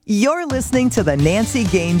You're listening to The Nancy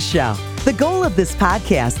Gaines Show. The goal of this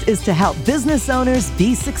podcast is to help business owners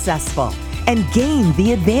be successful and gain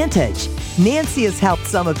the advantage. Nancy has helped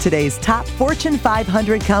some of today's top Fortune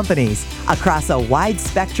 500 companies across a wide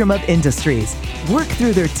spectrum of industries work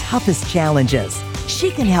through their toughest challenges.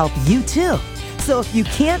 She can help you too. So if you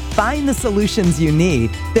can't find the solutions you need,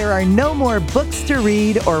 there are no more books to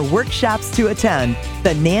read or workshops to attend.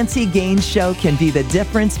 The Nancy Gaines Show can be the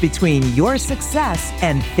difference between your success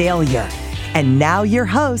and failure. And now your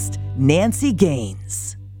host, Nancy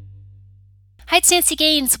Gaines. Hi, it's Nancy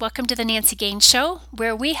Gaines. Welcome to the Nancy Gaines Show,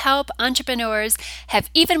 where we help entrepreneurs have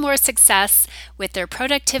even more success with their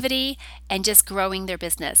productivity and just growing their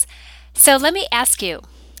business. So let me ask you,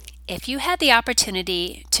 if you had the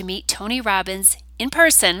opportunity to meet Tony Robbins in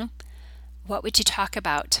person, what would you talk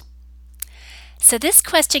about? So this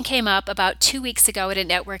question came up about 2 weeks ago at a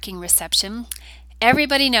networking reception.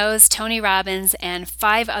 Everybody knows Tony Robbins and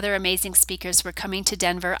 5 other amazing speakers were coming to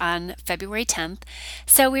Denver on February 10th.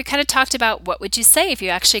 So we kind of talked about what would you say if you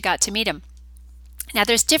actually got to meet him. Now,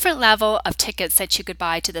 there's different level of tickets that you could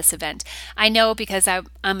buy to this event. I know because I'm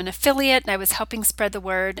an affiliate and I was helping spread the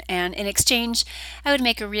word, and in exchange, I would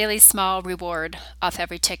make a really small reward off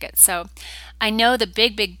every ticket. So I know the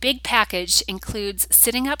big package includes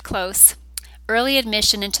sitting up close, early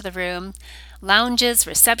admission into the room, lounges,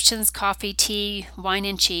 receptions, coffee, tea, wine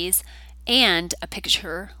and cheese, and a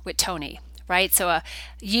picture with Tony, right? So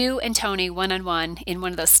you and Tony one-on-one in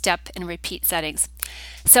one of those step and repeat settings.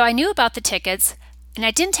 So I knew about the tickets. And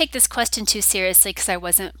I didn't take this question too seriously because I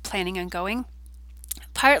wasn't planning on going,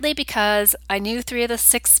 partly because I knew 3 of the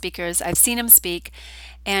 6 speakers. I've seen them speak,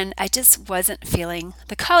 and I just wasn't feeling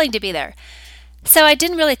the calling to be there. So I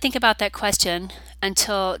didn't really think about that question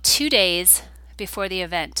until 2 days before the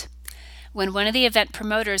event, when one of the event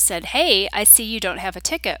promoters said, "Hey, I see you don't have a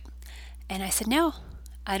ticket." And I said, "No,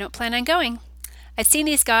 I don't plan on going. I've seen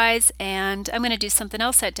these guys, and I'm going to do something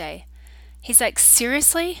else that day." He's like,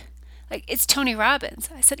 "Seriously? Like, it's Tony Robbins."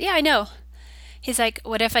 I said, "Yeah, I know." He's like,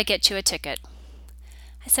 "What if I get you a ticket?"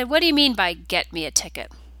 I said, "What do you mean by get me a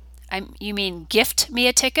ticket?" You mean gift me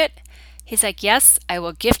a ticket?" He's like, "Yes, I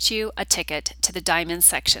will gift you a ticket to the Diamond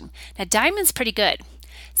section." Now, Diamond's pretty good.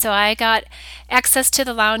 So I got access to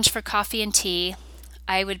the lounge for coffee and tea.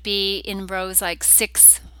 I would be in rows like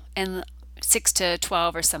 6 to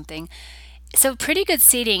 12 or something. So pretty good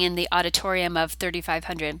seating in the auditorium of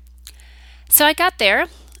 3,500. So I got there.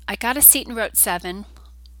 I got a seat in row 7.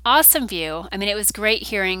 Awesome view. I mean, it was great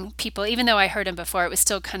hearing people. Even though I heard them before, it was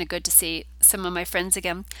still kind of good to see some of my friends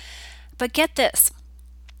again. But get this.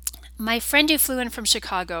 My friend who flew in from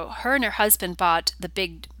Chicago, her and her husband bought the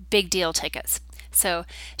big deal tickets. So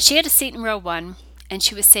she had a seat in row 1, and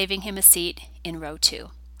she was saving him a seat in row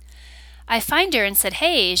 2. I find her and said,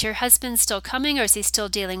 "Hey, is your husband still coming, or is he still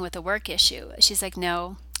dealing with a work issue?" She's like,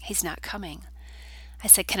 "No, he's not coming." I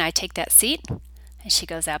said, "Can I take that seat?" And she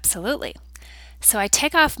goes, "Absolutely." So I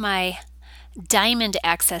take off my Diamond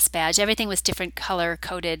access badge. Everything was different color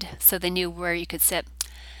coded, so they knew where you could sit.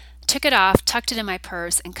 Took it off, tucked it in my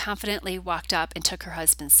purse, and confidently walked up and took her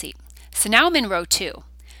husband's seat. So now I'm in row 2,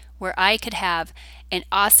 where I could have an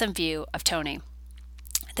awesome view of Tony.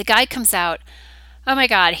 The guy comes out. Oh my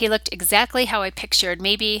God, he looked exactly how I pictured.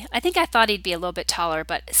 I think I thought he'd be a little bit taller,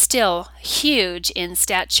 but still huge in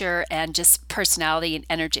stature and just personality and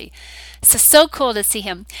energy. So cool to see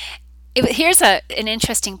him. Here's an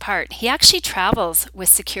interesting part. He actually travels with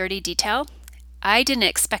security detail. I didn't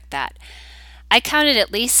expect that. I counted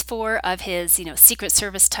at least 4 of his, Secret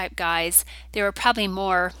Service type guys. There were probably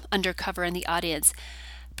more undercover in the audience.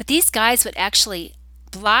 But these guys would actually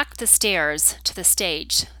block the stairs to the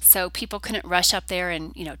stage so people couldn't rush up there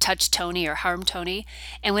and touch Tony or harm Tony.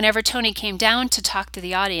 And whenever Tony came down to talk to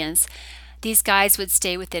the audience, these guys would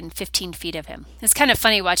stay within 15 feet of him. It's kind of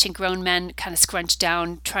funny watching grown men kind of scrunch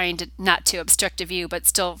down, trying to not to obstruct a view, but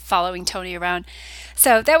still following Tony around.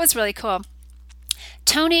 So that was really cool.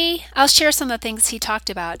 Tony, I'll share some of the things he talked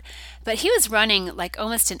about, but he was running like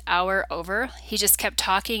almost an hour over. He just kept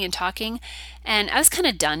talking and talking, and I was kind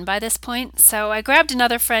of done by this point. So I grabbed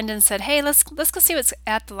another friend and said, "Hey, let's go see what's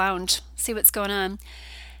at the lounge, see what's going on."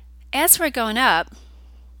 As we're going up,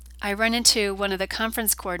 I run into one of the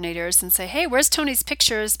conference coordinators and say, "Hey, where's Tony's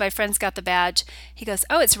pictures? My friend's got the badge." He goes,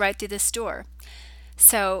 "Oh, it's right through this door."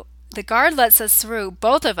 So the guard lets us through,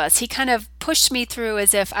 both of us. He kind of pushed me through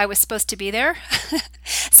as if I was supposed to be there.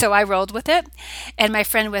 So I rolled with it. And my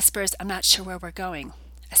friend whispers, "I'm not sure where we're going."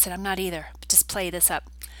 I said, "I'm not either, but just play this up."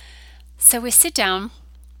 So we sit down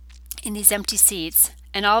in these empty seats,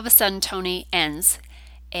 and all of a sudden Tony ends,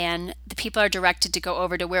 and the people are directed to go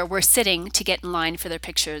over to where we're sitting to get in line for their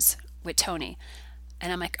pictures with Tony.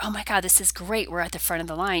 And I'm like, oh my God, this is great. We're at the front of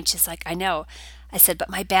the line. She's like, I know. I said, but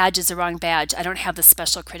my badge is the wrong badge. I don't have the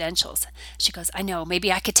special credentials. She goes, I know.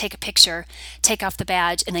 Maybe I could take a picture, take off the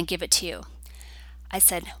badge, and then give it to you. I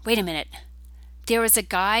said, wait a minute. There was a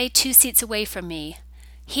guy 2 seats away from me.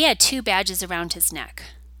 He had 2 badges around his neck.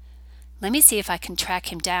 Let me see if I can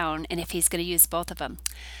track him down and if he's going to use both of them.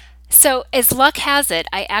 So as luck has it,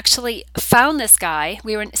 I actually found this guy.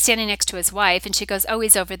 We were standing next to his wife, and she goes, oh,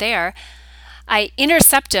 he's over there. I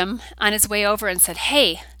intercept him on his way over and said,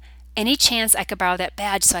 hey, any chance I could borrow that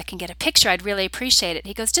badge so I can get a picture? I'd really appreciate it.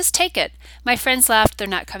 He goes, just take it. My friends left. They're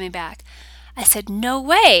not coming back. I said, no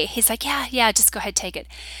way. He's like, yeah, just go ahead, take it.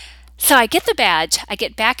 So I get the badge. I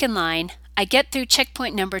get back in line. I get through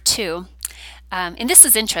checkpoint number 2. And this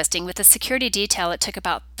is interesting. With the security detail, it took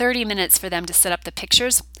about 30 minutes for them to set up the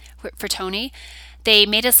pictures for Tony. They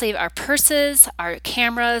made us leave our purses, our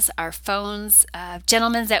cameras, our phones.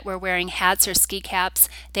 Gentlemen that were wearing hats or ski caps,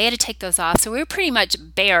 they had to take those off. So we were pretty much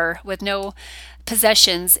bare with no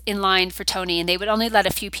possessions in line for Tony, and they would only let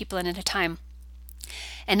a few people in at a time.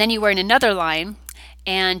 And then you were in another line,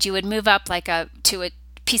 and you would move up to a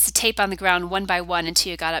piece of tape on the ground one by one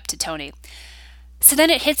until you got up to Tony. So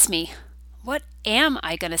then it hits me. What am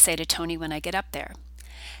I going to say to Tony when I get up there?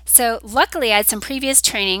 So luckily I had some previous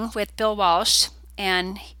training with Bill Walsh,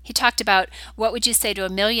 and he talked about what would you say to a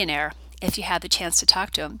millionaire if you had the chance to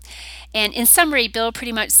talk to him. And in summary, Bill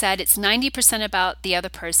pretty much said it's 90% about the other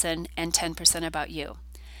person and 10% about you.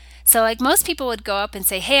 So like most people would go up and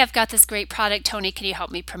say, hey, I've got this great product, Tony, can you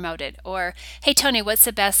help me promote it? Or, hey, Tony, what's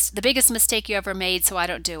the biggest mistake you ever made so I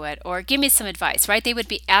don't do it? Or give me some advice, right? They would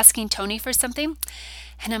be asking Tony for something.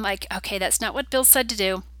 And I'm like, okay, that's not what Bill said to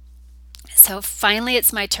do. So finally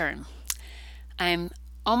it's my turn. I'm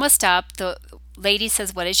almost up. The lady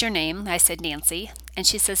says, what is your name? I said, Nancy. And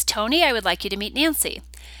she says, Tony, I would like you to meet Nancy.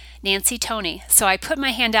 Nancy, Tony. So I put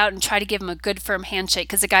my hand out and try to give him a good firm handshake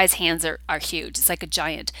because the guy's hands are huge. It's like a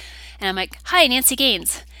giant. And I'm like, hi, Nancy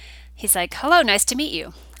Gaines. He's like, hello, nice to meet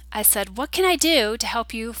you. I said, what can I do to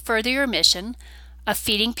help you further your mission of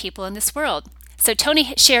feeding people in this world? So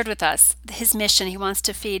Tony shared with us his mission. He wants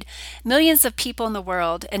to feed millions of people in the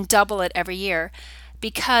world and double it every year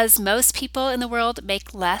because most people in the world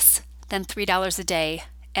make less than $3 a day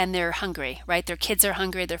and they're hungry, right? Their kids are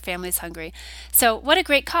hungry, their family's hungry. So what a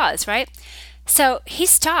great cause, right? So he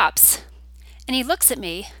stops and he looks at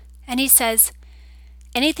me and he says,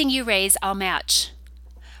 anything you raise, I'll match.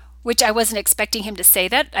 Which I wasn't expecting him to say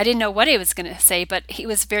that. I didn't know what he was going to say, but he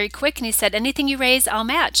was very quick and he said, anything you raise, I'll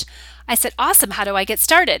match. I said, awesome, how do I get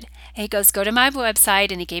started? And he goes, go to my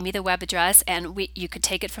website, and he gave me the web address, and you could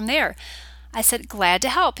take it from there. I said, glad to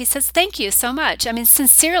help. He says, thank you so much. I mean,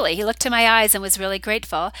 sincerely, he looked in my eyes and was really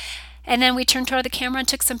grateful. And then we turned toward the camera and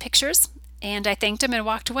took some pictures, and I thanked him and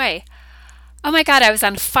walked away. Oh my God, I was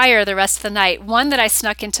on fire the rest of the night. 1, that I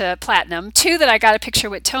snuck into platinum. 2, that I got a picture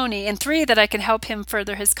with Tony. And 3, that I can help him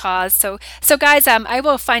further his cause. So guys, I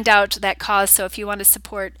will find out that cause. So if you want to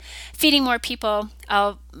support feeding more people,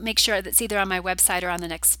 I'll make sure that's either on my website or on the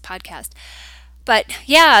next podcast. But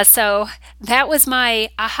yeah, so that was my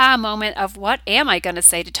aha moment of what am I going to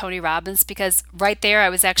say to Tony Robbins? Because right there I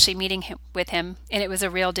was actually meeting with him and it was a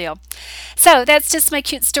real deal. So that's just my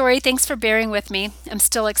cute story. Thanks for bearing with me. I'm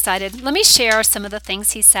still excited. Let me share some of the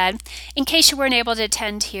things he said in case you weren't able to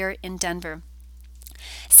attend here in Denver.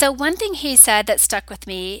 So one thing he said that stuck with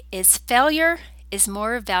me is failure is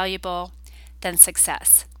more valuable than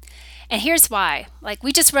success. And here's why. Like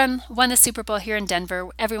we just won the Super Bowl here in Denver.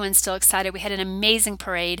 Everyone's still excited. We had an amazing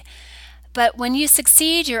parade. But when you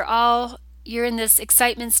succeed, you're in this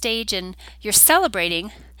excitement stage and you're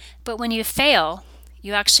celebrating. But when you fail,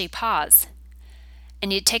 you actually pause.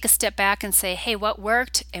 And you take a step back and say, hey, what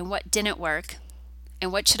worked and what didn't work?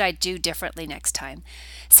 And what should I do differently next time?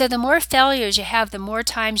 So the more failures you have, the more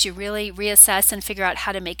times you really reassess and figure out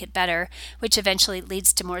how to make it better, which eventually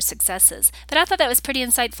leads to more successes. But I thought that was pretty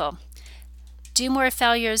insightful. Do more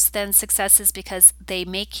failures than successes because they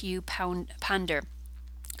make you ponder.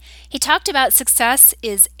 He talked about success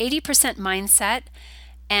is 80% mindset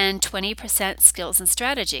and 20% skills and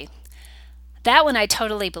strategy. That one I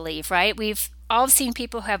totally believe, right? We've all seen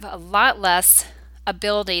people who have a lot less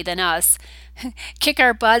ability than us kick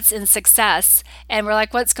our butts in success, and we're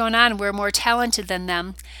like, what's going on? We're more talented than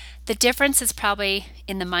them. The difference is probably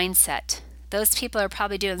in the mindset. Those people are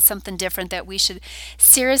probably doing something different that we should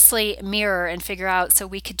seriously mirror and figure out so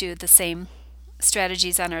we could do the same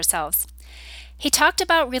strategies on ourselves. He talked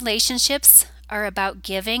about relationships are about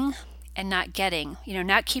giving and not getting,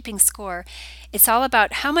 not keeping score. It's all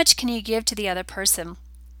about how much can you give to the other person.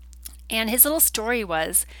 And his little story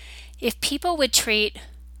was, if people would treat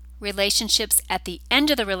relationships at the end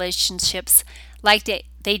of the relationships like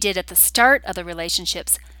they did at the start of the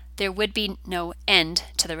relationships, there would be no end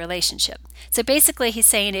to the relationship. So basically he's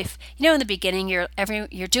saying, if in the beginning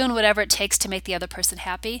you're doing whatever it takes to make the other person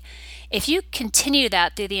happy, if you continue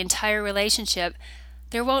that through the entire relationship,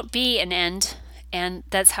 there won't be an end, and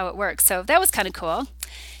that's how it works. So that was kind of cool.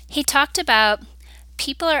 He talked about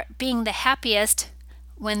people are being the happiest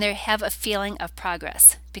when they have a feeling of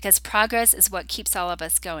progress, because progress is what keeps all of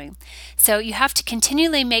us going. So you have to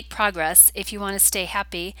continually make progress if you want to stay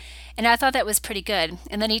happy. And I thought that was pretty good.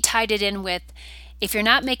 And then he tied it in with, if you're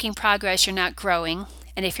not making progress, you're not growing.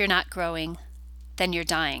 And if you're not growing, then you're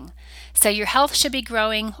dying. So your health should be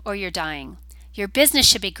growing or you're dying. Your business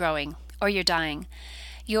should be growing or you're dying.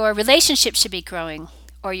 Your relationship should be growing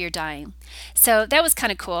or you're dying. So that was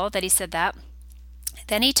kind of cool that he said that.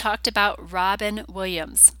 Then he talked about Robin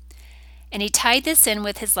Williams, and he tied this in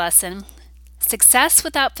with his lesson, success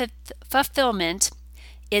without fulfillment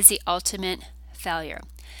is the ultimate failure.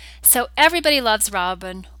 So everybody loves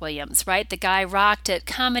Robin Williams, right? The guy rocked at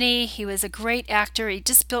comedy. He was a great actor. He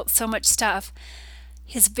just built so much stuff.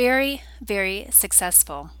 He's very, very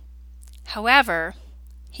successful. However,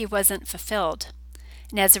 he wasn't fulfilled,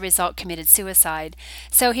 and as a result committed suicide.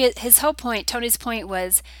 So his whole point, Tony's point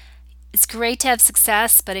was, it's great to have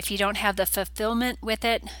success, but if you don't have the fulfillment with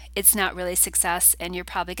it, it's not really success, and you're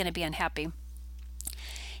probably going to be unhappy.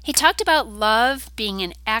 He talked about love being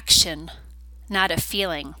an action, not a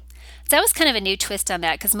feeling. So that was kind of a new twist on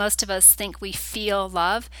that, because most of us think we feel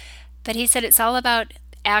love, but he said it's all about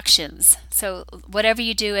actions. So whatever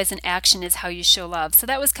you do as an action is how you show love. So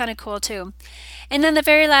that was kind of cool too. And then the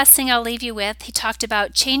very last thing I'll leave you with, he talked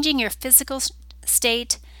about changing your physical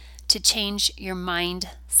state to change your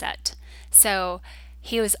mindset. So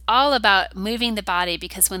he was all about moving the body,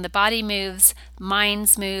 because when the body moves,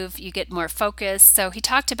 minds move, you get more focus. So he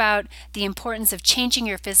talked about the importance of changing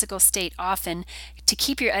your physical state often to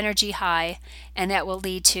keep your energy high, and that will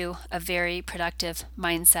lead to a very productive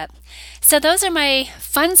mindset. So those are my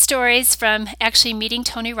fun stories from actually meeting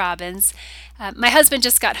Tony Robbins. My husband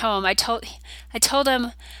just got home. I told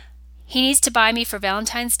him he needs to buy me for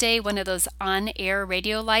Valentine's Day one of those on-air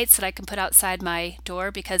radio lights that I can put outside my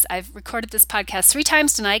door, because I've recorded this podcast 3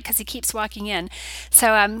 times tonight because he keeps walking in.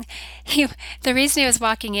 So the reason he was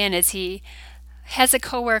walking in is he has a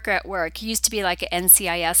coworker at work. He used to be like an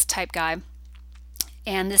NCIS type guy.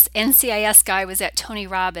 And this NCIS guy was at Tony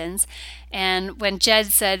Robbins. And when Jed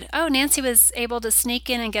said, oh, Nancy was able to sneak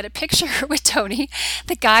in and get a picture with Tony,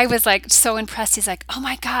 the guy was like so impressed. He's like, oh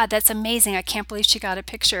my God, that's amazing. I can't believe she got a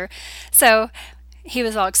picture. So he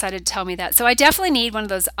was all excited to tell me that. So I definitely need one of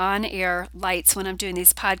those on-air lights when I'm doing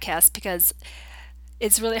these podcasts, because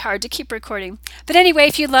it's really hard to keep recording. But anyway,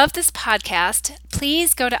 if you love this podcast,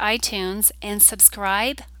 please go to iTunes and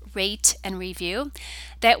subscribe, rate, and review.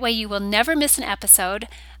 That way you will never miss an episode.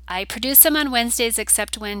 I produce them on Wednesdays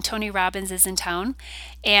except when Tony Robbins is in town.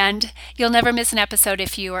 And you'll never miss an episode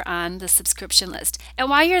if you are on the subscription list. And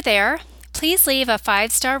while you're there, please leave a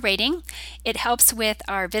 5-star rating. It helps with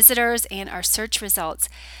our visitors and our search results.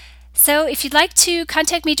 So if you'd like to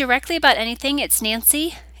contact me directly about anything, it's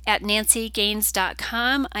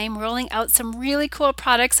nancy@nancygaines.com. I'm rolling out some really cool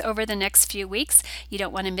products over the next few weeks. You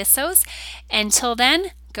don't want to miss those. Until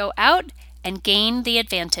then, go out and gain the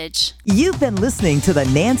advantage. You've been listening to The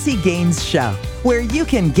Nancy Gaines Show, where you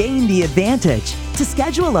can gain the advantage. To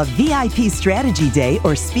schedule a VIP strategy day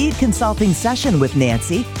or speed consulting session with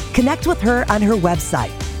Nancy, connect with her on her website,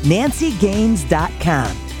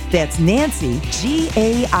 nancygaines.com. That's Nancy,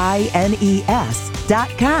 GAINES.com.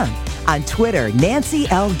 On Twitter, Nancy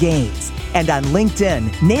L. Gaines. And on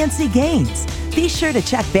LinkedIn, Nancy Gaines. Be sure to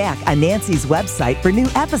check back on Nancy's website for new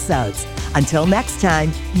episodes. Until next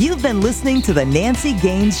time, you've been listening to The Nancy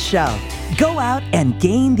Gaines Show. Go out and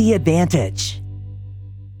gain the advantage.